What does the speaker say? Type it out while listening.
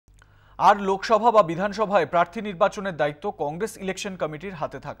আর লোকসভা বা বিধানসভায় প্রার্থী নির্বাচনের দায়িত্ব কংগ্রেস ইলেকশন কমিটির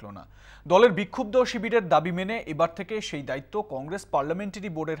হাতে থাকলো না। দলের বিক্ষুব্ধ শিবিরের দাবি মেনে এবার থেকে সেই দায়িত্ব কংগ্রেস পার্লামেন্টারি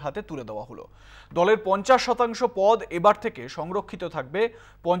বোর্ডের হাতে তুলে দেওয়া হলো। দলের 50% পদ এবার থেকে সংরক্ষিত থাকবে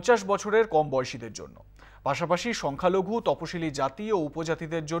 50 বছরের কম বয়সীদের জন্য। পাশাপাশি সংখ্যালঘু, তপশিলি জাতি ও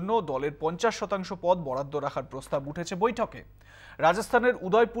উপজাতিদের জন্য দলের 50% পদ বরাদ্দ রাখার প্রস্তাব উঠেছে বৈঠকে। রাজস্থানের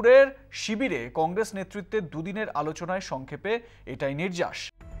উদয়পুরের শিবিরে কংগ্রেস নেতৃত্বের দুদিনের আলোচনায় সংক্ষেপে এটাই নির্যাস।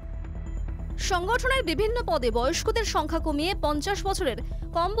 সংগঠনের বিভিন্ন পদে বয়স্কদের সংখ্যা কমিয়ে 50 বছরের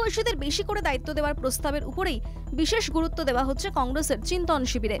কম বয়সীদের বেশি করে দায়িত্ব দেওয়ার প্রস্তাবের উপরেই বিশেষ গুরুত্ব দেওয়া হচ্ছে কংগ্রেসের চিন্তন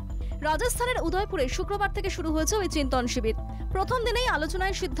শিবিরে। রাজস্থানের উদয়পুরে শুক্রবার থেকে শুরু হয়েছে ওই চিন্তন শিবির। প্রথম দিনেই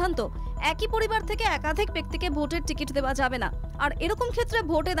আলোচনায় সিদ্ধান্ত, একই পরিবার থেকে একাধিক ব্যক্তিকে ভোটের টিকিট দেওয়া যাবে না। আর এরকম ক্ষেত্রে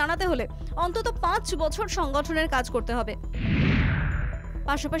ভোটে দাঁড়াতে হলে অন্তত 5 বছর সংগঠনের কাজ করতে হবে।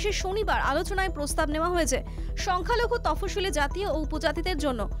 পাশাপাশি শনিবার আলোচনায় প্রস্তাব নেওয়া হয়েছে সংখ্যালঘু, তফসিলি জাতি ও উপজাতিদের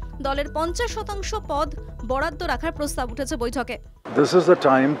জন্য দলের 50% পদ বরাদ্দ রাখার প্রস্তাব উঠেছে বৈঠকে। This is the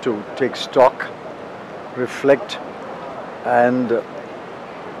time to take stock, reflect and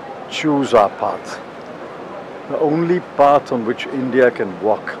choose our path. The only path on which India can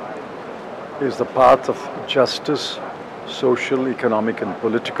walk is the path of justice, social, economic and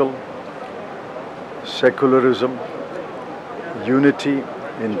political, secularism, unity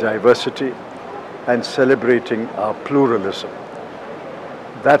in diversity and celebrating our pluralism.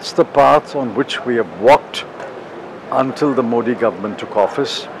 That's the path on which we have walked until the Modi government took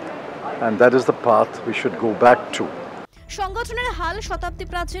office, and that is the path we should go back to. সংগঠনের হাল শতাব্দী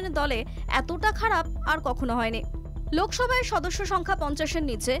প্রাচীন দলে এতটা খারাপ আর কখনো হয়নি। লোকসভায় সদস্য সংখ্যা 50-এর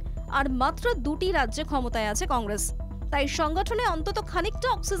নিচে আর মাত্র 2টি রাজ্যে ক্ষমতায় আছে কংগ্রেস। তাই সংগঠনে অন্তত খানিকটা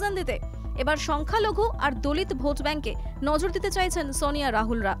অক্সিজেন দিতে এবার সংখ্যালঘু আর দলিত ভোট ব্যাংকে নজর দিতে চাইছেন সোনিয়া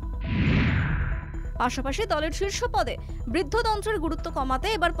রাহুলরা। পাশাপাশি দলের শীর্ষ পদে বৃদ্ধতন্ত্রের গুরুত্ব কমাতে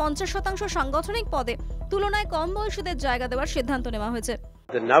এবার 50% সাংগঠনিক পদে তুলনায় কম বয়সীদের জায়গা দেওয়ার সিদ্ধান্ত নেওয়া হয়েছে।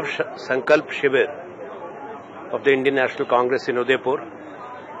 The Nav Sankalp Shibir of the Indian National Congress in Udaipur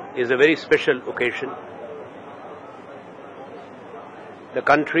is a very special occasion. The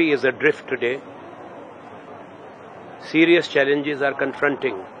country is adrift today. Serious challenges are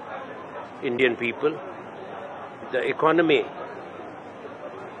confronting Indian people. The economy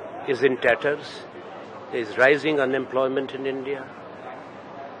is in tatters. There is rising unemployment in India.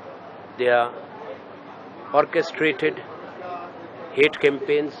 There are orchestrated hate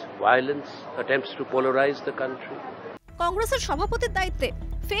campaigns, violence, attempts to polarize the country. কংগ্রেসের সভাপতির দায়িত্বে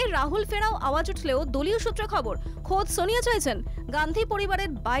ফের রাহুল ফেরাও আওয়াজ উঠলেও দলীয় সূত্রে খবর, খোদ সোনিয়া চাইছেন গান্ধী পরিবারের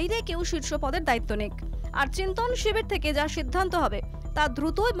বাইরে কেউ শীর্ষ পদের দায়িত্ব নিক। আর চিন্তন শিবির থেকে যা সিদ্ধান্ত হবে তা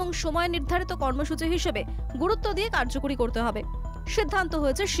দ্রুত এবং সময় নির্ধারিত কর্মসূচি হিসেবে গুরুত্ব দিয়ে কার্যকরী করতে হবে, সিদ্ধান্ত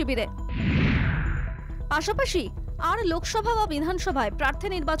হয়েছে শিবিরে। পাশাপাশি আর লোকসভা বা বিধানসভায় প্রার্থী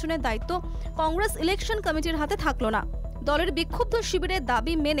নির্বাচনের দায়িত্ব কংগ্রেস ইলেকশন কমিটির হাতে থাকলো না। দলের বিক্ষুব্ধ শিবিরের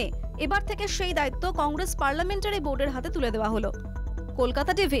দাবি মেনে এবার থেকে সেই দায়িত্ব কংগ্রেস পার্লামেন্টারি বোর্ডের হাতে তুলে দেওয়া হলো।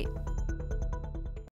 কলকাতা টিভি।